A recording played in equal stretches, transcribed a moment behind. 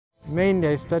mainly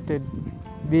I started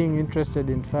being interested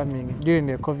in farming during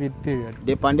the COVID period.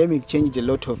 The pandemic changed a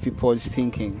lot of people's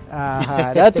thinking.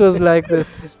 That was like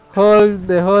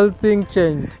the whole thing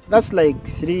changed. That's like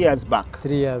 3 years back.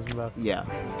 3 years back. Yeah.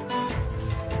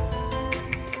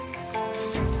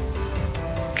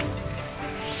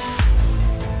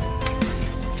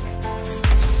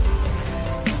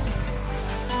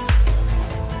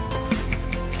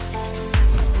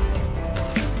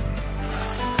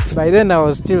 By then I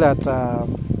was still at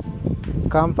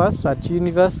campus at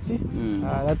university.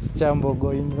 That's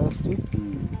Chambogo University.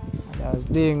 And I was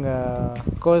doing a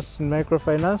course in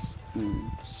microfinance.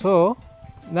 So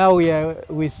now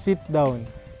we sit down.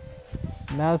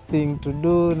 Nothing to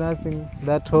do, nothing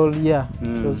that whole year.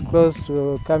 It was close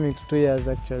to coming to 2 years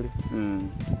actually.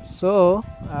 So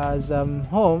as I'm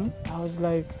home, I was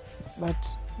like,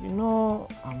 but you know,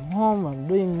 I'm home, I'm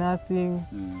doing nothing.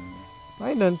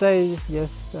 Why don't I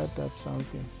just start up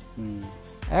something?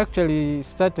 I actually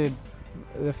started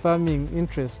the farming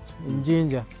interest in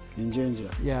ginger. In ginger?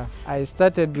 Yeah, I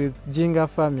started with ginger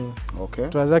farming. Okay.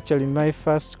 It was actually my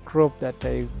first crop that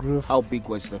I grew. How big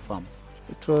was the farm?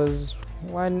 It was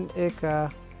 1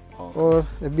 acre or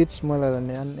a bit smaller than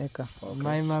 1 acre.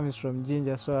 My mom is from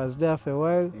Ginger, so I was there for a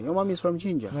while. Your mom is from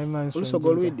Ginger? My mom is also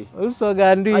from Ginger. Golwidi? Also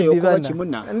Gandwidi. Ayo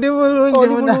chimuna? Ndi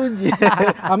bulungi.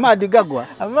 Amadi gagwa?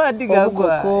 Amadi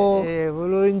gagwa.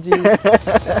 Bulungi.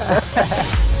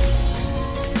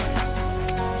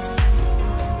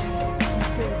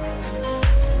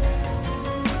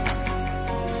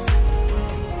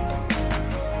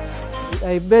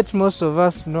 I bet most of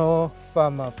us know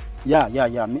Farmer. Yeah.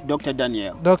 Dr.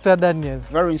 Daniel. Dr. Daniel.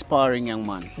 Very inspiring young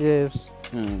man. Yes.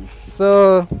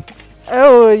 So,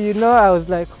 you know, I was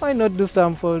like, why not do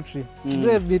some poultry?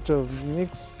 Do a bit of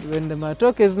mix. When the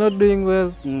Matooke is not doing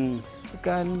well, you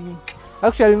can...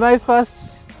 Actually, my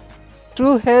first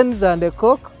 2 hens and a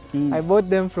cock, I bought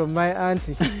them from my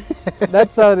auntie.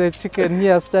 That's how the chicken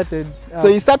here started. So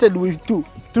you started with 2?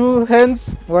 2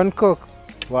 hens, 1 cock.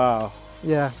 Wow.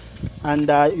 Yeah. And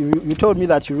you told me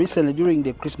that you recently, during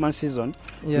the Christmas season,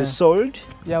 you sold?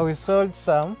 Yeah, we sold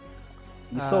some.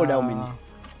 You sold how many?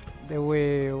 They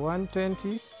were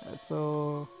 120,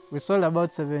 so we sold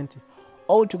about 70.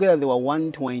 Altogether, they were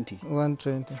 120?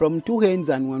 120. From 2 hens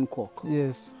and 1 cock?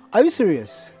 Yes. Are you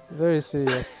serious? Very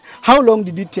serious. How long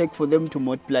did it take for them to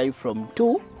multiply from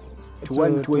 2 to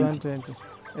 120?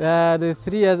 The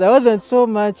 3 years, I wasn't so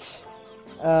much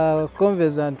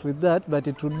conversant with that, but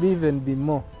it would even be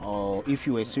more. Oh, if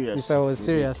you were serious. If I was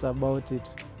serious about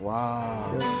it.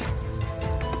 Wow. Yeah.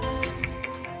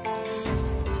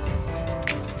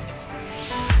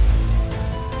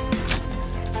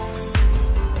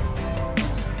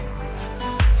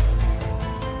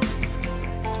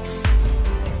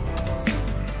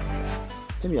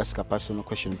 Let me ask a personal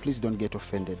question. Please don't get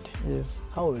offended. Yes.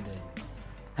 How old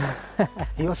are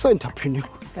you? You're so entrepreneurial.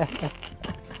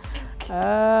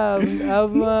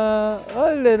 I'm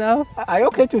old enough. Are you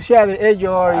okay to share the age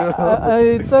or you?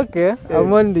 It's okay.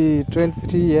 I'm only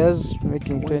 23 years,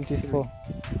 making 24.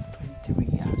 23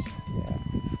 years. Yeah.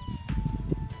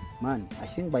 Man, I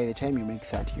think by the time you make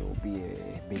 30, you'll be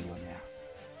a billionaire.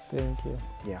 Thank you.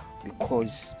 Yeah,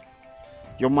 because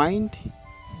your mind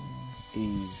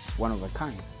is one of a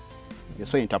kind. You're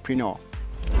so entrepreneurial.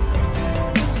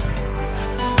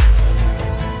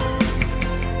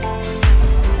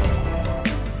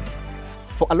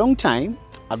 For a long time,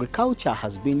 agriculture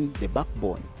has been the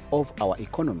backbone of our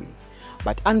economy,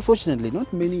 but unfortunately,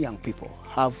 not many young people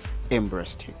have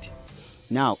embraced it.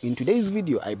 Now, in today's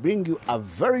video, I bring you a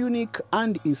very unique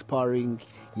and inspiring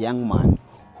young man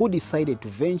who decided to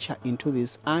venture into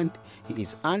this, and he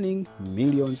is earning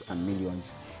millions and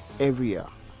millions every year.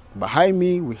 Behind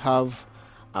me, we have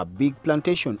a big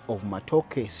plantation of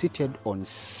Matooke seated on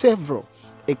several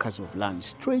acres of land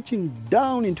stretching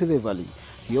down into the valley.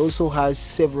 He also has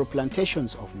several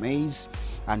plantations of maize,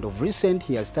 and of recent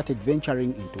he has started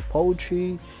venturing into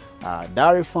poultry,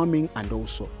 dairy farming, and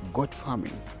also goat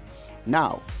farming.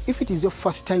 Now, if it is your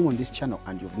first time on this channel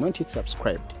and you've not yet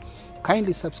subscribed,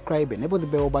 kindly subscribe, enable the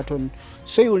bell button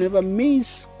so you will never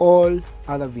miss all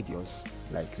other videos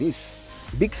like this.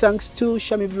 Big thanks to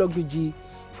Shami Vlog VG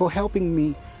for helping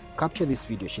me capture this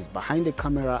video. She's behind the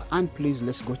camera, and please,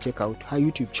 let's go check out her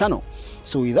YouTube channel.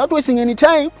 So without wasting any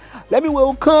time, let me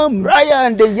welcome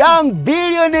Ryan, the young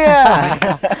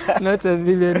billionaire. Not a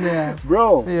billionaire.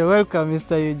 Bro. You're welcome,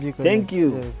 Mr. UG. Thank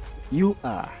you. Yes. You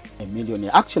are a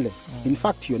millionaire. Actually, in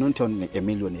fact, you're not only a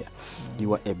millionaire,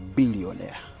 you are a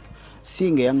billionaire.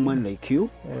 seeing a young man like you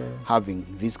having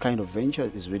this kind of venture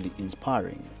is really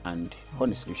inspiring, and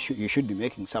honestly you should be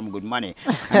making some good money.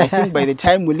 And I think by the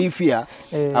time we leave here,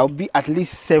 I'll be at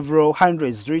least several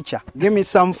hundreds richer. Give me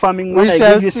some farming money, I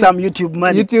give you some YouTube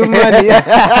money. YouTube money.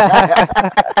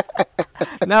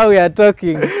 Now we are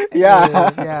talking.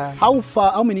 Yeah.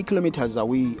 How many kilometers are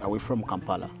we away from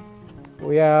Kampala?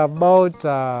 We are about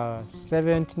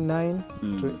 79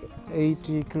 to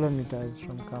 80 kilometers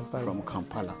from Kampala. From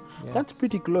Kampala. Yeah. That's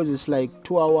pretty close. It's like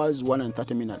 2 hours, 1 and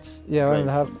 30 minutes. Yeah,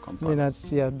 1.5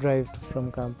 minutes drive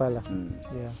from Kampala.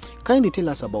 Yeah. Kindly tell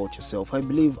us about yourself. I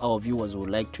believe our viewers would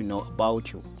like to know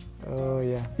about you. Oh,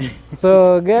 yeah.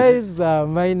 So, guys,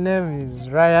 my name is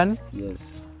Ryan.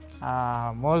 Yes.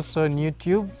 I'm also on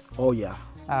YouTube. Oh, yeah.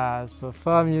 So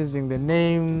far, I'm using the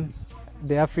name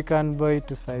The African Boy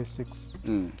 256.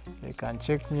 You can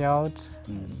check me out,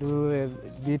 do a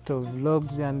bit of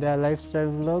vlogs and their lifestyle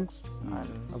vlogs, and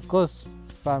of course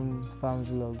farm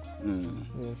vlogs.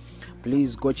 Yes.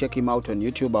 Please go check him out on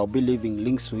YouTube. I'll be leaving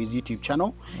links to his YouTube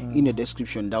channel in the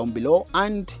description down below.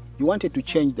 And you wanted to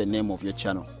change the name of your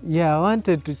channel? Yeah, I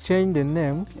wanted to change the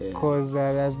name because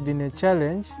there has been a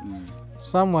challenge.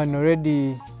 Someone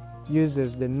already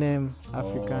uses the name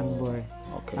African Boy.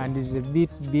 Okay. And is a bit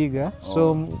bigger,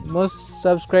 so most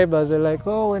subscribers are like,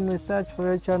 oh, when we search for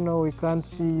your channel we can't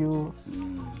see you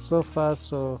so far,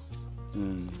 so I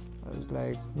was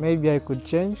like, maybe I could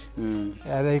change. And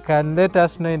they can let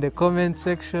us know in the comment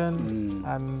section,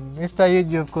 and Mr.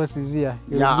 Yuji of course is here.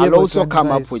 I'll also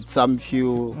come up with some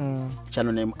few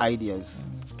channel name ideas.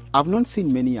 I've not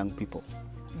seen many young people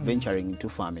venturing into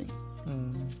farming.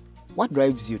 What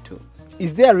drives you to?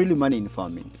 Is there really money in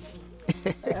farming?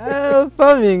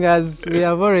 Farming, as we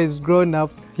have always grown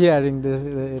up hearing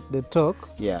the talk,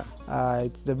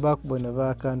 it's the backbone of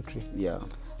our country.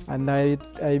 And I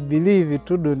believe it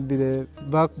wouldn't be the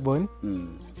backbone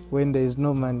when there is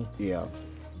no money.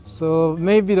 So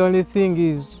maybe the only thing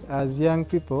is, as young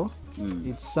people,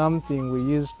 it's something we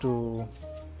used to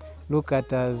look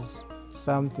at as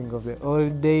something of the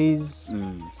old days,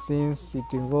 since it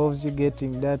involves you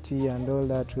getting dirty and all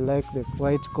that. We like the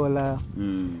white collar,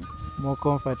 more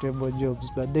comfortable jobs,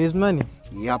 but there is money.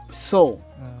 So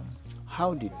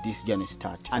how did this journey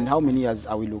start, and how many years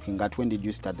are we looking at? When did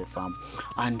you start the farm,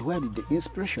 and where did the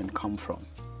inspiration come from?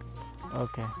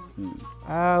 Okay. We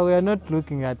are not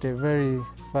looking at a very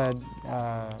far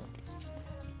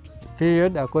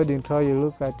period according to how you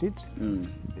look at it.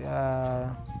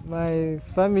 My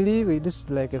family, this is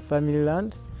like a family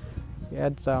land. We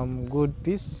had some good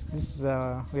piece. This is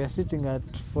we are sitting at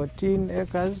 14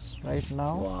 acres right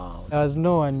now. Wow. There was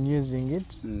no one using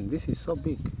it. This is so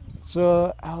big.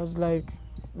 So I was like,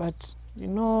 but you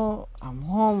know, I'm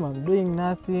home, I'm doing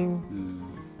nothing.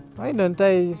 Why don't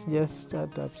I just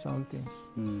start up something?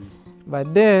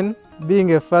 But then,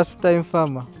 being a first-time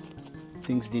farmer,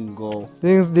 things didn't go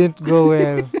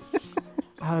well.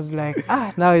 I was like,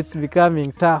 now it's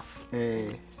becoming tough.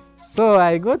 So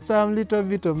I got some little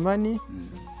bit of money,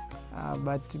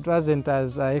 but it wasn't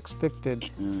as I expected.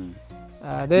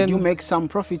 Then, did you make some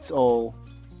profits, or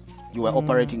you were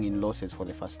operating in losses for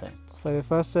the first time? For the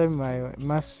first time, I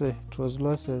must say it was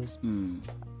losses.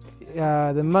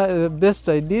 The best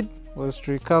I did was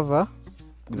to recover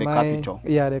the capital.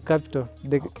 Yeah, the capital,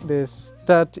 the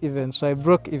start even. So I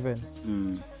broke even.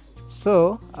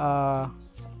 So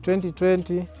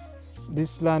 2020,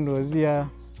 this land was here.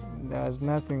 There was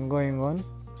nothing going on,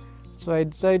 so I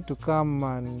decided to come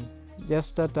and just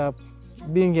start up,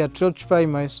 being here to occupy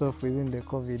myself within the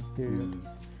COVID period.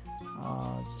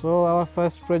 So our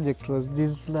first project was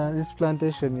this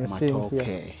plantation you're seeing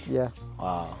here. Yeah.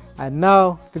 Wow. And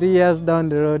now, 3 years down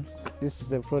the road, this is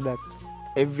the product.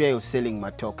 Every year you're selling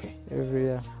Matooke? Every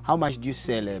year. How much do you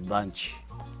sell a bunch?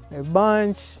 A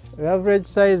bunch, the average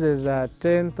sizes are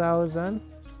 10,000.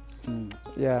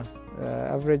 Yeah.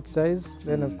 Average size.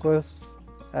 Then of course,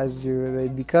 as they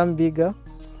become bigger,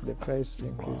 the price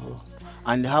increases.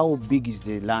 And how big is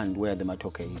the land where the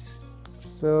Matooke is?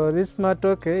 So this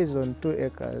Matooke is on 2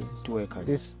 acres. 2 acres.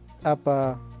 This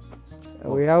upper,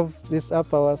 we have this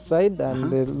upper side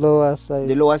and the lower side.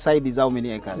 The lower side is how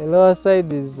many acres? The lower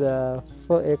side is 4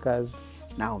 acres.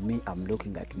 Now me, I'm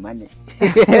looking at money.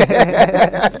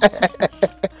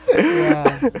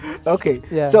 Okay,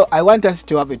 so I want us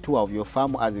to have a tour of your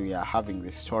farm as we are having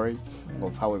the story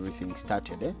of how everything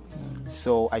started.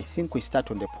 So I think we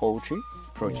start on the poultry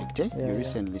project. You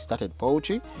recently started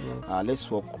poultry. Let's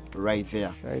walk right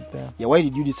there. Why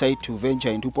did you decide to venture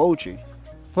into poultry?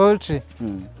 Poultry.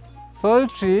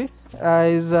 Poultry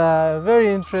is a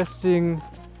very interesting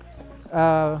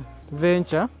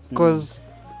venture, because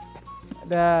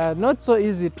They are not so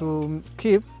easy to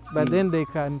keep, but then they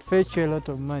can fetch you a lot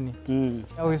of money.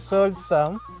 We sold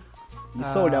some. You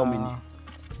sold how many?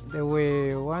 They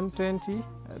were 120,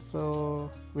 so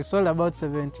we sold about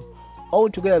 70.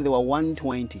 Altogether, they were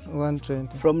 120.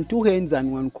 120. From 2 hens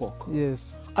and 1 cock.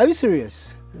 Yes. Are you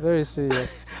serious? Very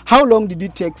serious. How long did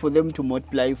it take for them to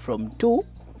multiply from 2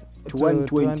 to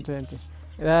 120?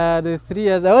 The 3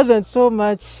 years, I wasn't so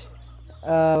much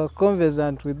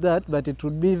conversant with that, but it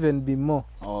would even be more.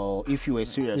 Oh, if you were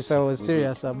serious. If I was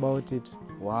serious about it.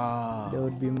 Wow. There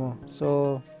would be more.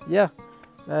 So, yeah,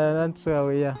 that's where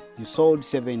we are. You sold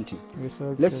 70. We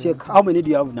sold Let's 70. check, how many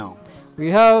do you have now?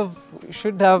 We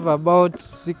should have about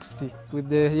 60 with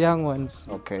the young ones.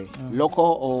 Okay.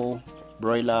 Local or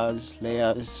broilers,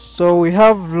 layers? So we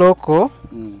have local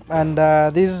and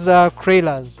these are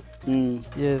crailers.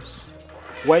 Yes.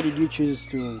 Why did you choose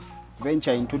to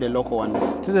venture into the local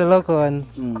ones? To the local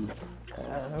ones.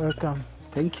 Welcome.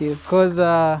 Thank you. Because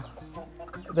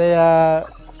they are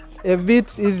a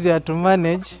bit easier to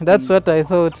manage. That's what I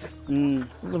thought.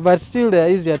 But still they are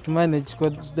easier to manage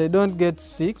because they don't get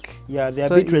sick. Yeah, they are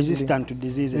so a bit easily. resistant to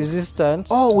diseases. Resistant.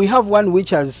 Oh, we have one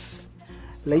which has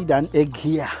laid an egg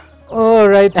here. Oh,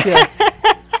 right here.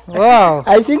 Wow.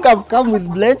 I think I've come with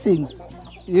blessings.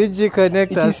 UG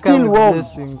Connect It has is still come with warm.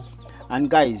 blessings. And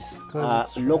guys, Because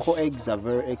it's local eggs are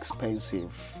very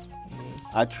expensive. Yes.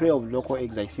 A tray of local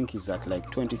eggs, I think, is at like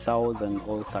 20,000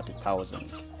 or 30,000.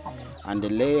 And the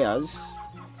layers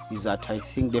is at, I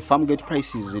think, the farm gate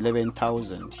price is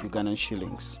 11,000 Ugandan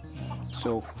shillings.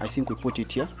 So I think we put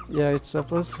it here. Yeah, it's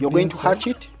supposed to You're be going to inside. hatch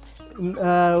it?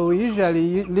 We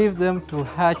usually leave them to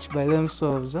hatch by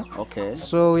themselves. Okay.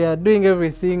 So we are doing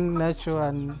everything natural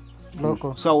and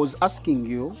local. So I was asking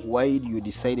you why you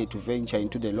decided to venture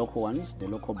into the local ones, the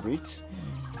local breeds,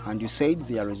 and you said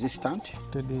they are resistant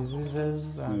To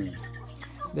diseases and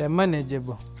they are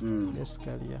manageable,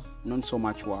 basically, yeah. Not so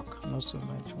much work. Not so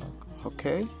much work.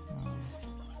 Okay.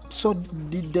 So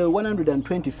did the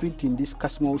 120 fit in this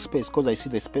small space? Because I see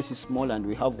the space is small and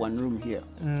we have one room here.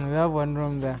 We have one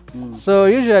room there. So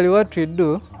usually what we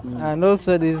do, and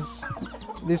also this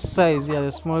size here,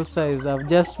 the small size, I've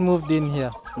just moved in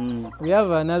here. We have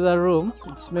another room.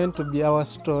 It's meant to be our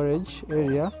storage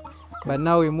area, but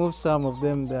now we move some of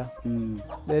them there.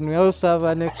 Then we also have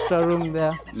an extra room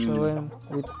there. So when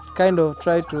we kind of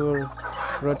try to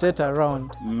rotate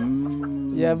around.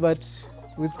 Yeah, but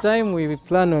with time we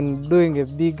plan on doing a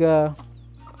bigger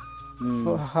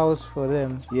house for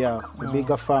them. Yeah, a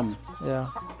bigger farm. Yeah.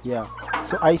 Yeah.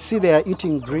 So I see they are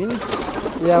eating greens.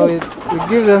 Yeah, we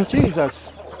give them.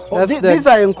 Jesus. Oh, That's the- these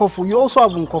are nkofu. You also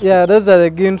have nkofu. Yeah, those are the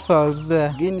guinea fowls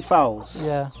there. Guinea fowls.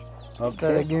 Yeah. Those are the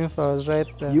Okay. guinea fowls right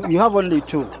there. You have only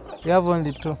 2. You have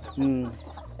only 2.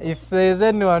 If there's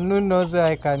anyone who knows where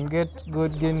I can get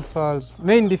good guinea fowls,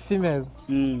 mainly female,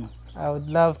 I would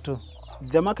love to.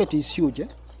 The market is huge, eh?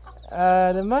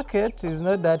 The market is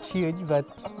not that huge, but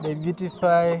they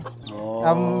beautify.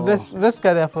 Oh.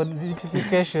 Basically there for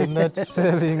beautification, not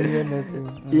selling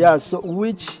anything. Yeah, so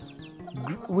which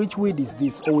weed is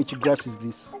this, or which grass is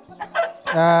this?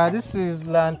 This is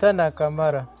Lantana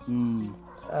Camara.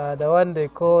 The one they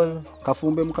call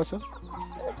Kafumbe Mukasa?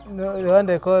 no, the one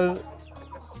they call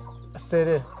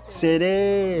Sere.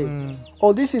 Sere.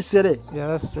 Oh, this is sere. Yeah,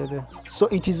 that's Sere. So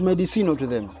it is medicinal to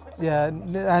them. Yeah,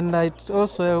 and it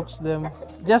also helps them,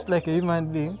 just like a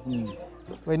human being.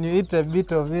 When you eat a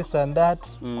bit of this and that,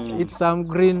 eat some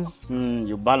greens,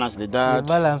 You balance the you diet.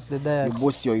 balance the diet. You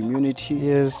boost your immunity.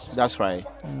 Yes. That's right.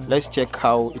 Let's check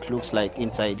how it looks like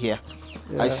inside here.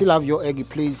 Yeah. I still have your egg,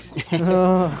 please.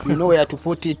 Oh. You know where to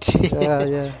put it. Yeah,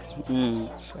 yeah.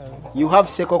 You have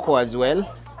sekoko as well.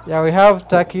 Yeah, we have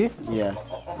turkey. Yeah.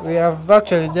 We have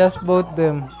actually just bought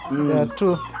them. There are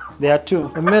 2, There are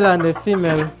 2. a male and a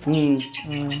female.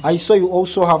 I saw you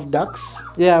also have ducks.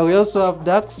 Yeah, we also have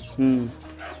ducks.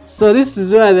 So this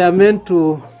is where they are meant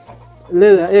to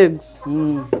lay their eggs,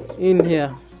 in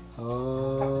here.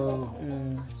 Oh.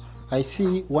 I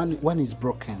see one is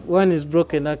broken. One is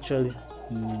broken actually.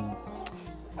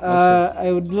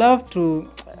 I would love to,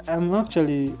 I'm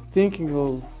actually thinking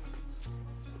of,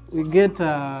 we get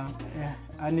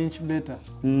an inch better.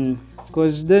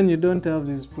 Because then you don't have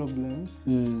these problems.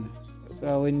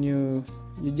 When you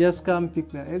just come pick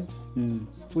the eggs,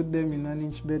 put them in an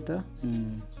inch better,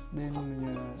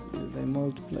 then they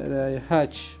multiply, they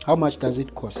hatch. How much does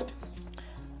it cost?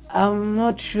 I'm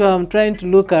not sure, I'm trying to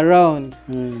look around.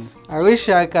 I wish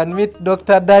I can meet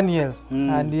Dr. Daniel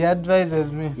and he advises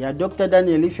me. Yeah, Dr.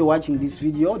 Daniel, if you're watching this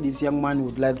video, this young man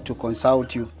would like to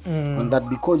consult you on that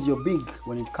because you're big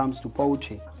when it comes to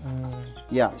poultry.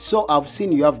 Yeah, so I've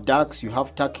seen you have ducks, you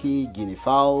have turkey, guinea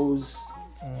fowls,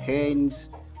 hens,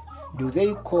 do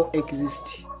they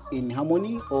coexist in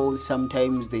harmony or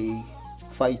sometimes they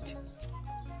fight?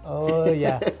 Oh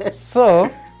yeah. So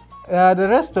the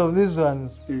rest of these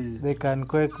ones, they can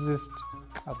coexist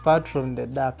apart from the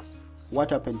ducks.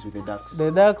 What happens with the ducks?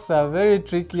 The ducks are very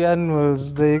tricky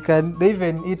animals. They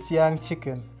even eat young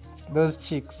chicken, those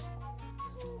chicks.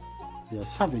 They are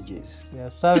savages. They are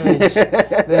savage.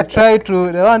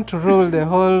 They want to rule the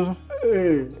whole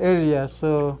area.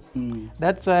 So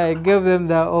that's why I gave them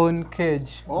their own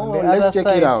cage. Oh, On the let's other check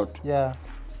side, it out. Yeah.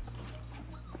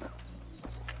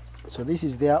 So this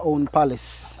is their own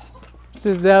palace. This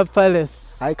is their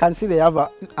palace. I can see they have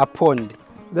a pond.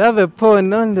 They have a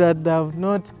pond, only that they have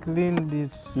not cleaned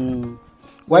it.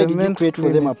 Why They did you meant create for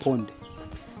clean them a it. pond?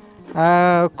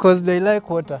 Because they like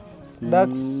water.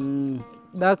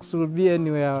 Ducks will be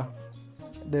anywhere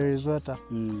there is water.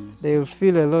 They will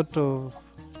feel a lot of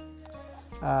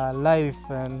life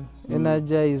and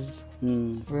energized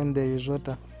when there is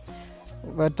water.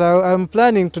 But I'm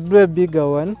planning to do a bigger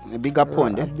one. A bigger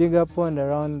pond, A bigger pond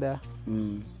around there.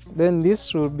 Then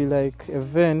this will be like a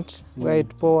vent where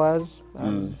it pours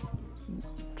and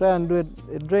try and do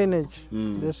a drainage,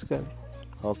 basically.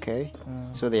 Okay.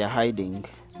 So they are hiding.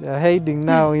 They are hiding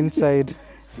now inside.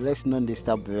 Let's not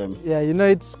disturb them. Yeah, you know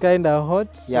it's kind of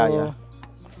hot. So Yeah.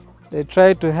 they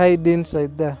try to hide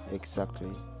inside there. Exactly.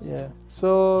 Yeah.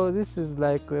 So this is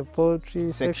like the poultry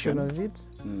section of it.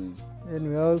 And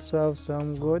we also have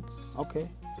some goats. Okay.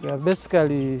 We are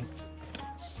basically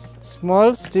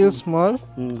small, still small.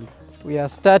 We are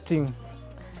starting.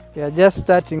 We are just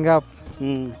starting up.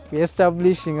 We're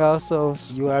establishing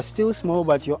ourselves. You are still small,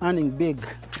 but you're earning big.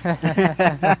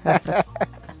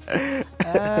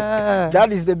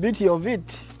 That is the beauty of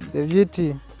it. The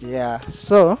beauty. Yeah.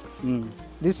 So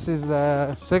this is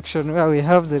a section where we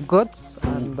have the goats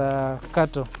and the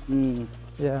cattle.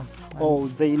 Yeah. Oh,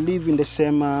 they live in the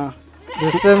same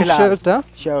The same shelter.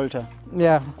 Shelter.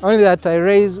 Yeah. Only that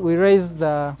we raise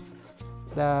the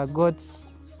goats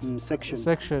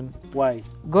section. Why?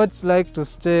 Goats like to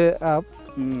stay up,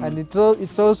 and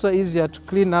it's also easier to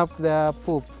clean up their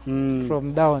poop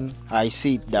from down. I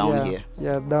see it down here.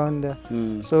 Yeah, down there.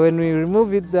 So when we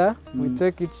remove it there, we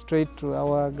take it straight to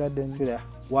our garden. Yeah.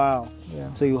 Wow.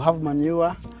 Yeah. So you have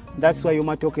manure. That's why your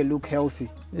Matooke look healthy.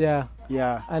 Yeah.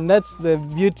 Yeah. And that's the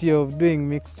beauty of doing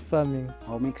mixed farming.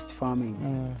 Or mixed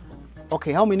farming.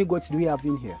 Okay, how many goats do we have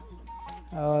in here?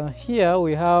 Here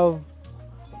we have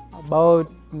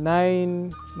about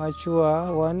 9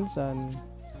 mature ones and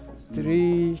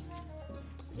 3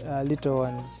 little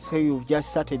ones. So you've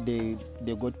just started the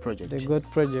goat project? The goat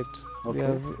project. Okay. We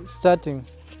are starting.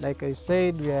 Like I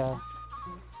said, we are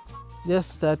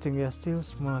just starting. We are still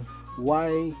small.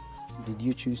 Why did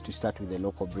you choose to start with the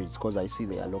local breeds? Because I see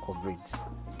they are local breeds.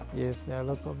 Yes, they are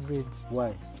local breeds.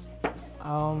 Why?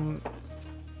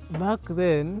 Back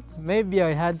then, maybe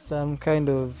I had some kind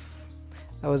of,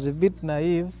 I was a bit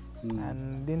naive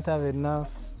and didn't have enough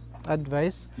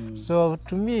advice. So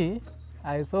to me,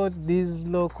 I thought these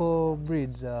local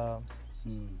breeds are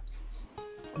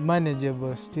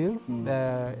manageable still.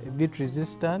 They're a bit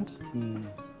resistant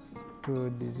to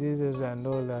diseases and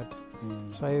all that.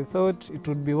 So I thought it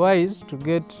would be wise to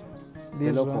get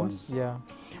these ones. Yeah.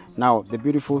 Now, the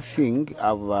beautiful thing,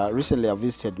 I've recently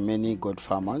visited many goat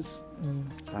farmers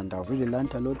and I've really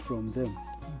learned a lot from them.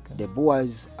 Okay. The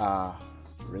Boers are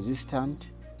resistant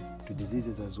to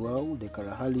diseases as well. The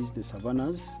Karahalis, the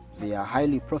Savannas, they are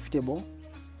highly profitable.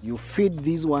 You feed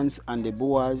these ones and the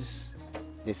Boers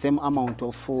the same amount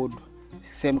of food,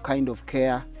 same kind of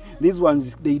care. These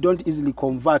ones, they don't easily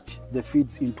convert the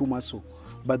feeds into muscle.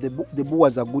 But the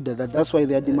Boers are good at that. That's why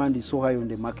their demand is so high on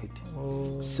the market.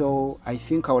 So I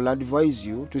think I will advise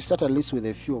you to start at least with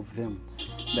a few of them.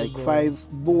 Like 5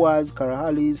 Boers,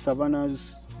 Karahalis,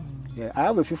 Savannas. Yeah, I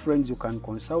have a few friends you can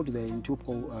consult. They're into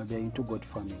goat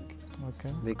farming.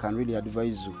 Okay. They can really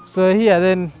advise you. So here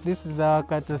then, this is our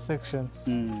cattle section.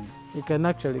 You can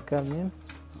actually come in.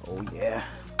 Oh yeah.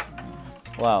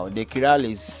 Wow, the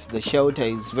the shelter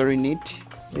is very neat.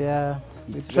 Yeah,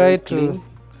 we try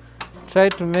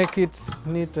to make it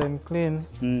neat and clean.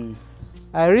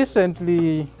 I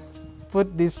recently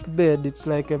put this bed, it's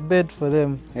like a bed for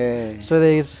them. So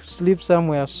they sleep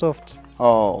somewhere soft.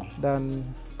 Oh.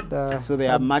 So they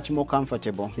are much more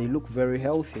comfortable. They look very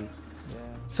healthy. Yeah.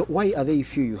 So why are they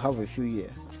few? You have a few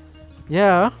here.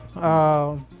 Yeah,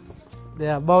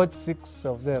 there are about 6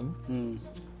 of them.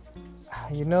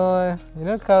 You know,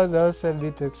 cows are also a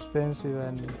bit expensive,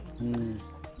 and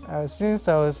since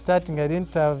I was starting, I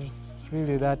didn't have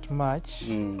really that much.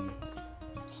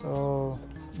 So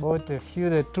bought a few,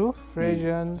 the 2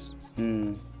 Frisians,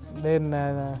 Then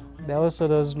there are also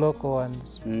those local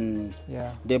ones.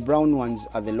 Yeah. The brown ones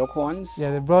are the local ones?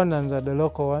 Yeah, the brown ones are the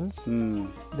local ones.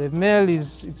 The male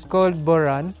it's called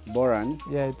Boran. Boran?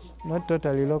 Yeah, it's not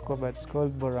totally local, but it's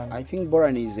called Boran. I think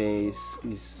Boran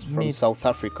is from Meat. South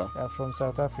Africa. Yeah, from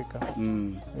South Africa.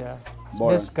 Yeah, it's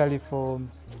Boran. basically for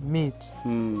meat.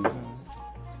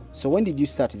 So when did you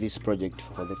start this project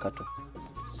for the cattle?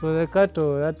 So the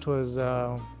cattle, that was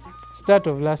start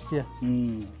of last year,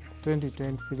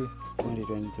 2023.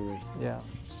 2023. Yeah.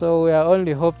 So we are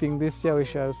only hoping this year we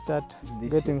shall start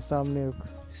This getting some milk.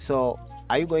 So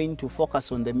are you going to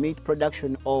focus on the meat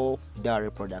production or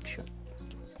dairy production?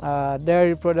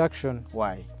 Dairy production.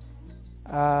 Why?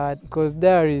 Because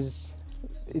dairies,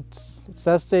 it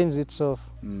sustains itself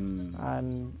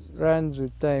and runs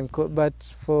with time.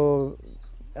 But for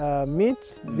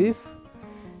meat, beef,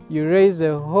 you raise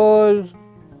a whole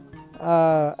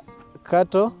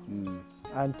cattle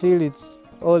until it's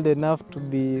old enough to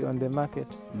be on the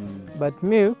market. But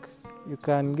milk, you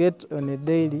can get on a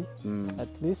daily at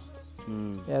least.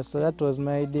 Yeah, so that was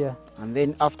my idea. And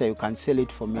then after you can sell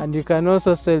it for meat. And you can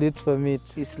also sell it for meat.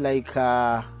 It's like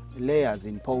layers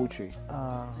in poultry.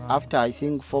 After I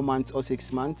think 4 months or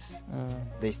 6 months,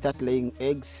 they start laying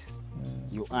eggs.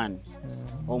 You earn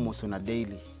almost on a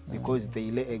daily because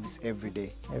they lay eggs every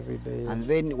day. Every day, yes. And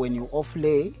then when you off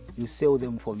lay, you sell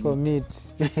them for meat. For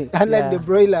meat. Unlike the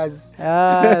broilers.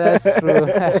 That's true.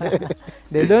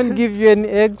 They don't give you any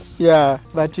eggs. Yeah.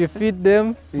 But you feed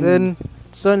them, then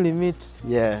it's only meat.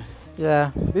 Yeah.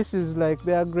 Yeah. This is like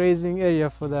their grazing area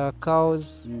for the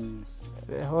cows.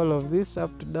 The whole of this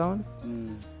up to down.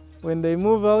 When they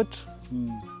move out,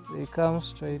 they come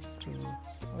straight to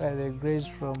where they graze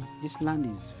from. This land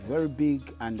is very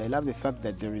big, and I love the fact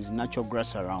that there is natural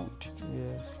grass around.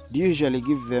 Yes. Do you usually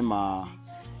give them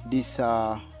this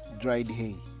dried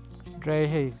hay? Dry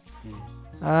hay.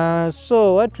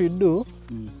 So what we do,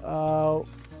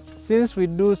 since we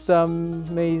do some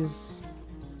maize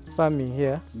farming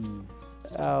here,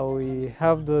 we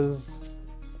have those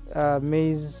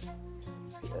maize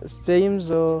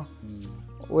stems, or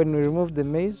when we remove the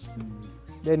maize,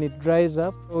 then it dries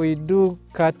up. We do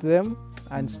cut them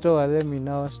and store them in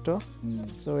our store.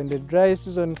 So when the dry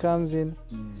season comes in,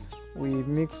 we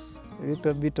mix a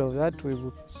little bit of that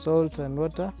with salt and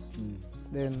water,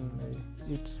 then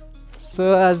we eat.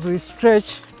 So as we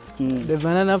stretch, the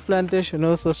banana plantation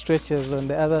also stretches on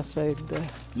the other side there.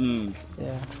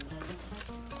 Yeah,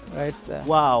 right there.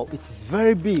 Wow, it's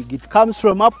very big. It comes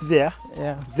from up there,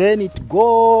 then it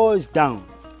goes down.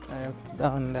 Right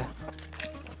down there.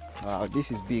 Wow, this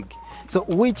is big. So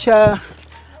which are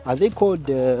they called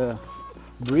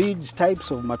breeds,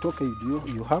 types of Matooke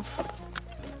you have?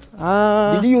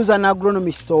 Did you use an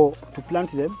agronomist to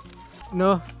plant them?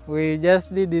 No, we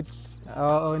just did it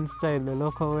our own style, the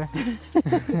local way.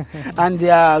 And they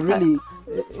are really...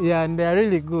 Yeah, and they are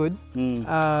really good.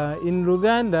 In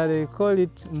Uganda, they call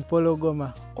it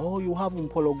mpologoma. Oh, you have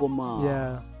mpologoma.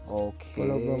 Yeah. Okay.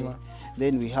 Mpologoma.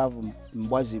 Then we have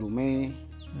mbwazirume.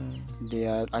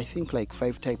 There are, I think, like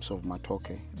 5 types of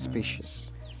Matooke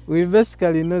species. We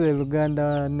basically know the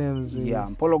Uganda names. Yeah,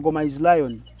 mpologoma is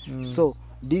lion. So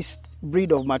this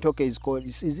breed of Matooke is called,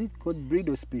 is it called breed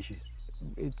or species?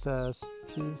 It's a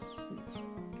species.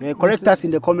 Correct us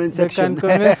in the comment section.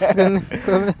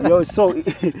 Comment. So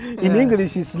in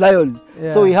English it's lion.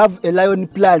 Yeah. So we have a lion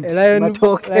plant,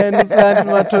 Matooke. Lion plant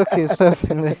Matooke,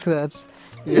 something like that.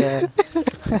 Yeah.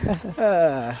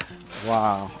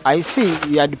 Wow. I see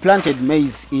you had planted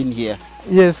maize in here.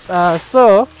 Yes.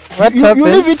 So what happened? You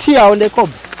leave it here on the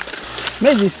cobs.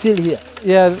 Maize is still here.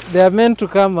 Yeah, they are meant to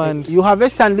come and... You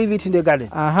harvest and leave it in the garden?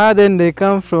 Then they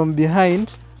come from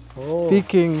behind,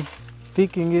 picking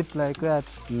it like that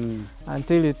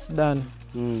until it's done.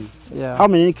 Yeah. How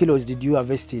many kilos did you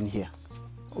harvest in here?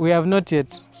 We have not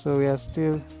yet, so we are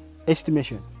still...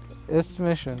 Estimation?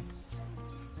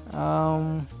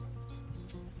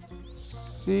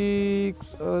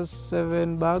 6 or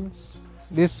 7 bags.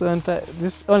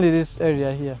 Only this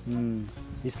area here.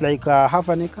 It's like half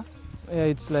an acre? Yeah,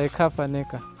 it's like half an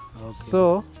acre. Okay.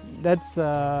 So that's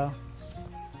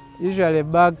usually a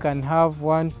bag can have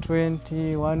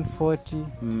 120, 140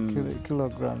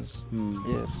 kilograms.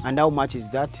 Yes. And how much is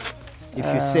that if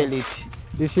you sell it?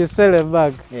 If you sell a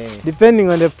bag, depending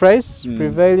on the price,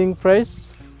 prevailing price.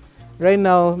 Right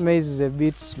now, maize is a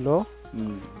bit low,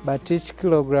 but each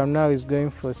kilogram now is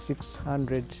going for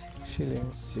 600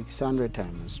 shillings. 600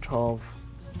 times 12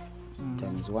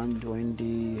 times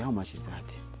 120. How much is that?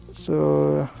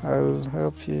 So I'll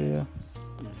help you.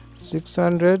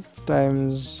 600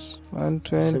 times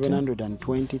 120.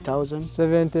 720,000.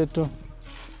 72.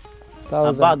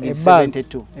 A bag is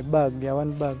 72. A bag, yeah,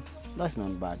 1 bag. That's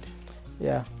not bad.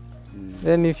 Yeah.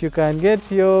 Then if you can get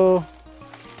your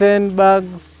 10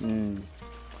 bags,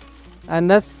 and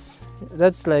that's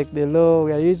like the low,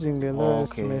 we are using the low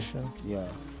estimation. Yeah.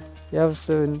 You have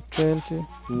 720.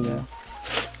 Yeah.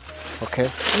 Okay.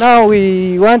 Now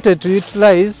we wanted to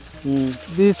utilize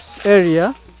this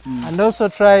area and also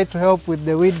try to help with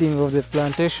the weeding of the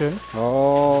plantation.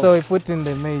 Oh. So we put in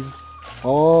the maize.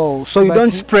 Oh, so you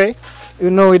don't spray? You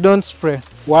know, we don't spray.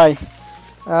 Why?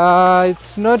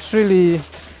 It's not really,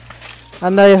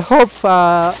 and I hope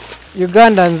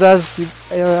Ugandans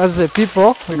as a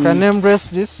people, we can embrace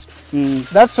this.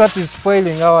 That's what is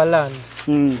spoiling our land.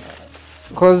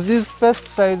 Because these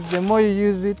pesticides, the more you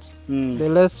use it, the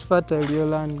less fertile your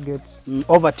land gets.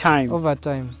 Over time. Over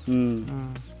time.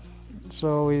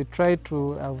 So we try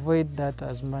to avoid that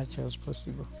as much as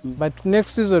possible. But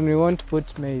next season we won't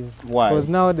put maize. Why? Because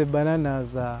now the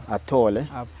bananas are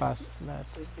past that.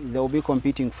 They'll be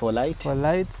competing for light? For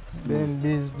light, then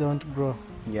these don't grow.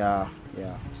 Yeah,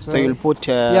 yeah. So you'll put...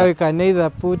 yeah, we can either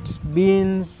put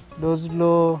beans, those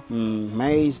low...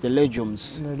 maize, the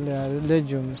legumes.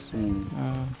 Legumes.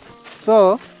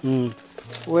 So,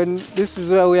 when this is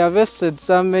where we harvested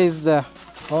some maize there.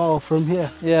 Oh, from here?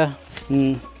 Yeah.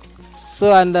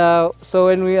 So, and so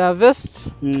when we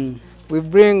harvest, we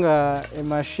bring a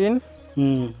machine,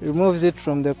 removes it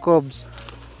from the cobs.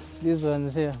 These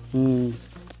ones here.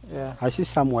 Yeah. I see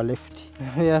some were left.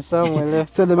 Yeah, some were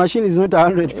left. So the machine is not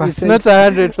 100%? It's not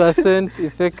 100%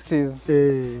 effective.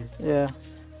 Yeah.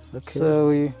 Okay. So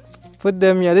we put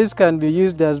them here. This can be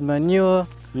used as manure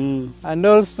and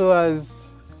also as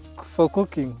for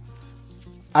cooking.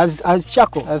 As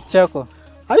charcoal? As charcoal.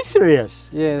 Are you serious?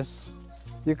 Yes.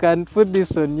 You can put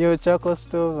this on your charcoal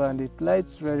stove and it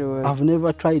lights very well. I've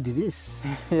never tried this.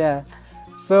 Yeah.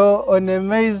 So on a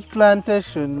maize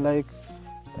plantation, like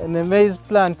on a maize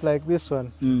plant like this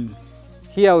one,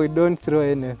 here we don't throw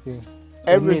anything.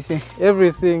 Everything.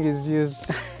 Everything is used.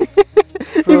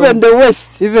 Even the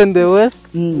waste. Even the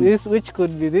waste. This, which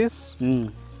could be this.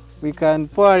 We can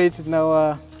pour it in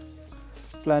our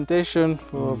plantation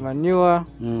for manure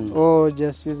or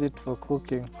just use it for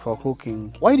cooking. For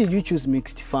cooking. Why did you choose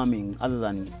mixed farming other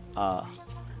than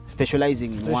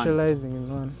specializing in one? Specializing in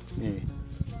one.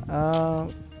 Yeah.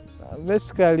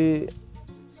 Basically,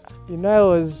 you know,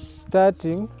 I was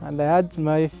starting and I had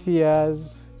my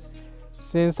fears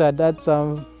since I'd had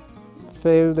some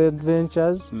failed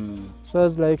adventures. So I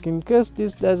was like, in case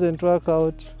this doesn't work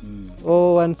out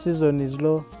or one season is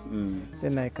low,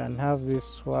 then I can have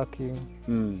this working,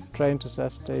 trying to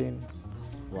sustain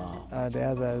the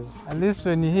others. At least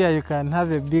when you're here, you can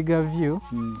have a bigger view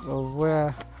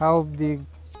of how big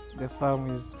the farm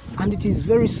is. And it is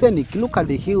very scenic. Look at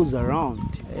the hills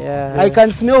around. Yeah. I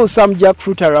can smell some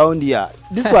jackfruit around here.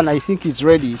 This one I think is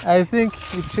ready. I think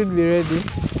it should be ready.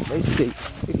 Let's see.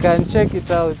 You can check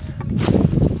it out.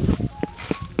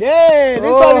 Yay!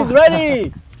 This one is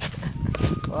ready!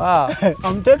 Wow.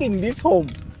 I'm taking this home.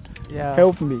 Yeah.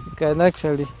 Help me. You can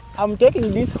actually. I'm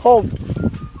taking this home.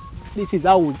 This is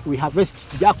how we harvest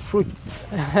jackfruit.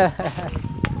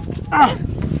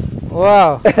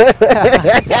 Wow.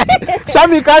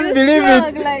 Sammy can't believe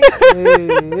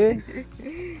it.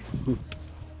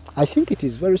 I think it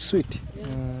is very sweet.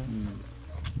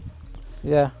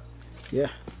 Yeah. Yeah.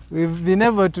 We've been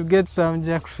able to get some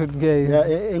jackfruit, guys. Yeah,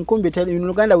 in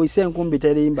Uganda we say nkumbi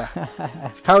terimba.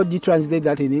 How do you translate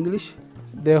that in English?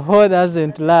 The whole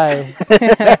doesn't lie.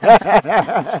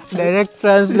 Direct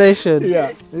translation.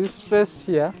 Yeah. This space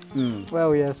here, where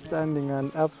we are standing,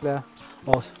 and up there.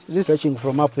 Oh, stretching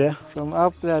from up there? From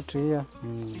up there to here.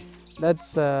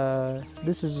 That's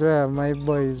this is where my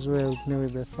boys help me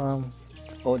with the farm.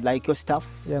 Oh, like your stuff?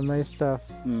 Yeah, my stuff.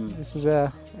 This is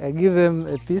where I give them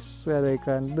a piece where they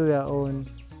can do their own.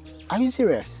 Are you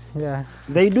serious? Yeah.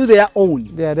 They do their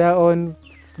own? They are their own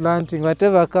planting.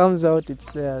 Whatever comes out, it's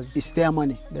theirs. It's their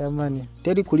money? Their money.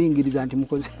 Teri kulingiriza anti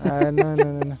mukozi.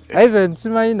 No. I even see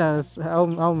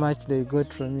how much they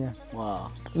got from here.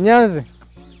 Wow. Nyanzi.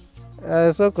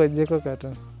 Soko jeko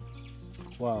katon.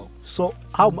 Wow. So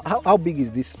how big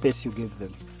is this space you gave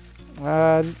them?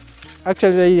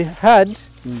 Actually, I had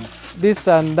this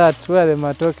and that where the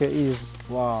Matooke is.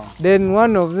 Wow. Then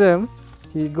one of them,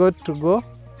 he got to go,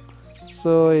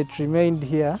 so it remained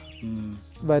here.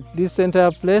 But this entire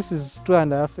place is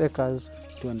 2.5 acres.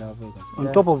 2.5 acres. Yeah.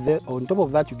 On top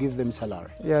of that, you give them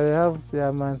salary. Yeah, they have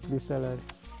their monthly salary.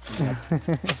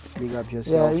 Big up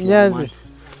yourself. Yeah,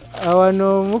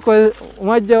 awano muko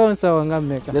mwaja onsa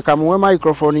wangameka. Leka muwe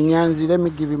microphone Nyanzi. Let me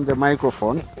give him the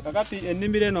microphone. Kakati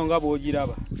ennimiro eno nga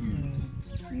bw'ogiraba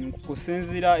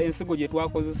kusinziira ensigo gye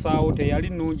twakozesaawo teyali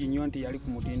nnungi nnyo nti yali ku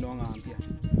mutindo nga mpya.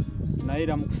 Naye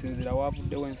era mu kusinziira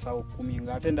waavuddewo ensawo 10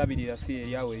 ng'ate ndabirira si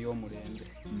eri awo ey'omulembe.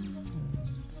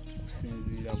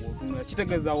 Kusinziira bw'otunula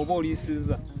kitegeeza oba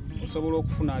oliisizza osobola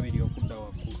okufuna abiri okudda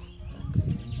waggulu.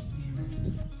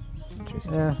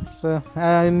 Yeah, so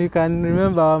and you can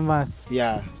remember our math.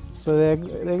 Yeah. So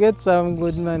they get some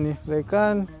good money. They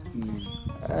can,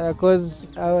 because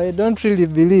I don't really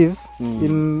believe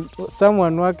in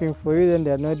someone working for you, then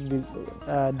they are not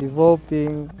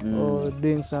developing or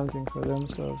doing something for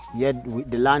themselves. Yet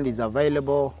the land is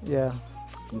available. Yeah.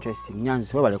 Interesting.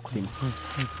 Nyanzi webale kulima.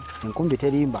 Enkumbi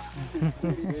terimba.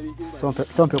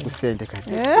 Sompe ku sente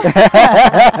kati.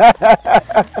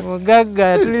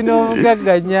 Mugagga, tulina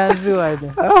omugagga Nyanzi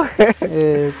wano.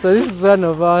 So this is one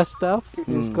of our staff.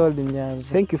 It's called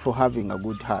Nyanzi. Thank you for having a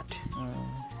good heart.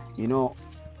 You know,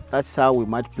 that's how we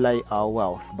multiply our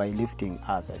wealth, by lifting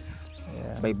others,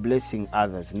 by blessing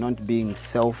others, not being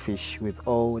selfish with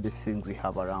all the things we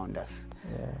have around us.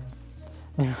 Yeah.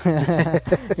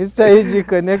 Mr. EG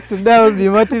connected, I will be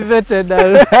motivated.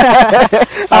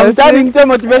 I'm turning to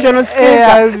motivational speaker.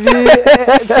 I'll be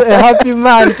a happy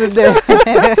man today.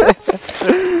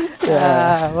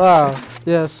 Wow.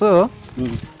 Yeah, so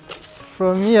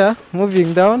from here,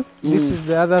 moving down, this is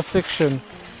the other section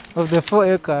of the 4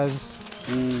 acres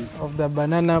of the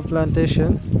banana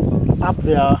plantation. Up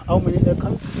there, how many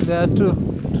acres? There are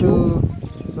two.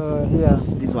 So here.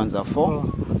 These ones are 4.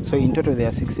 So in total there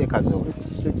are 6 acres of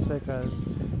 6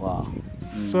 acres. Wow.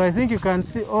 So I think you can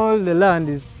see all the land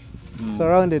is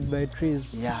surrounded by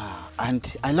trees. Yeah,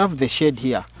 and I love the shade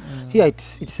here. Here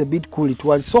it's a bit cool. It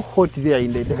was so hot there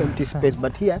in the empty space,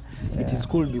 but here it is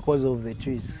cool because of the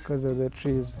trees. Because of the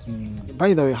trees.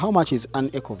 By the way, how much is an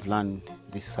acre of land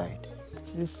this side?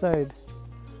 This side?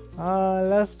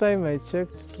 Last time I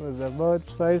checked it was about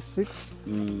 5-6,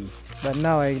 but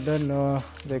now I don't know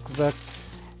the exact.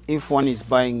 If one is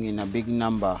buying in a big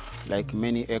number, like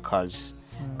many acres,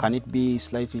 can it be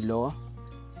slightly lower?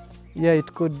 Yeah,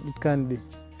 it can be.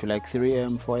 To like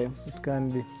 3M, 4M? It can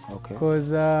be. Okay.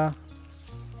 Because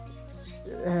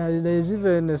there's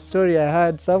even a story I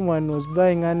heard, someone was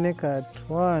buying an acre at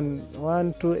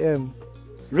 2M.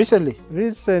 Recently?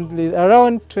 Recently,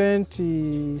 around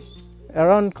COVID,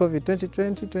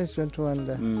 2020, 2021.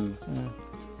 There.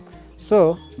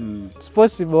 So, it's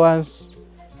possible once,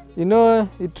 you know,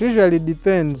 it usually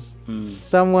depends.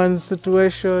 Someone's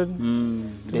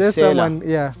situation. The seller.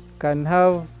 Someone, can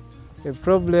have a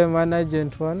problem, an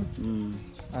urgent one,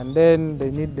 and then they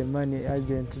need the money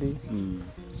urgently.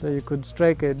 So you could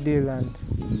strike a deal and,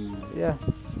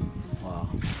 Wow.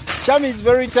 Shami is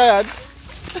very tired.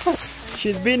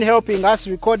 She's been helping us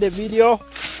record the video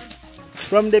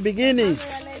from the beginning.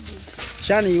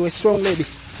 Shani, you're a strong lady.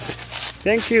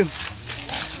 Thank you.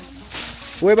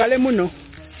 Webale muno.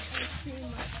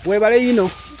 Webale yino.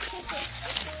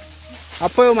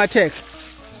 Apoyo matek.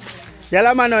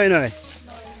 Yalama no.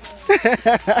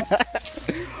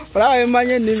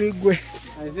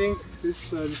 I think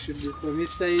this one should be for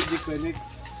Mr. EG Connect.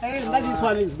 Hey, this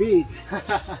one is big.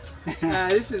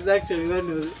 This is actually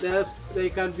one of they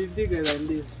can be bigger than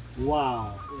this.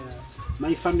 Wow. Yeah.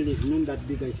 My family is not that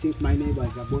big. I think my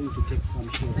neighbors are going to take some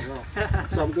share as well.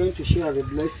 So I'm going to share the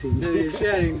blessing. They're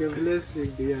sharing the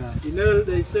blessing. Yeah. You know,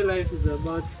 they say life is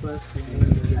about passing the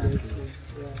blessing.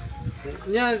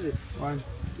 Nyazi. One.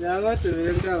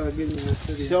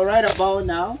 So right about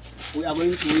now, we are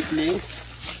going to witness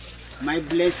my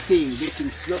blessing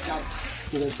getting slaughtered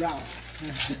to the ground.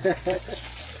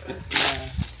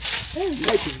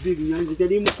 Life is big,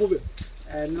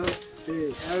 I know.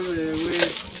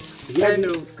 We kind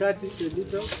of cut it a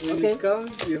little. When it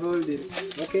comes, you hold it.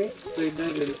 Okay. So it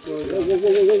doesn't fall.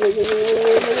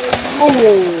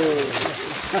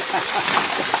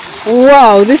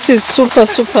 Wow, this is super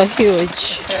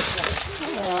huge.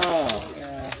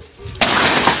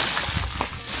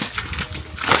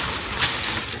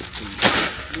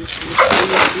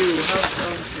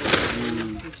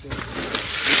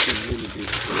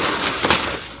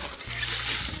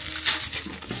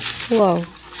 Wow.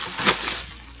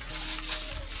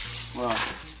 Wow.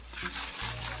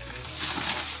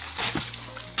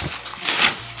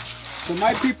 So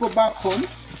my people back home,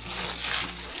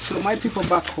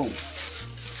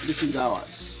 this is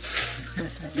ours.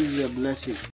 This is a blessing.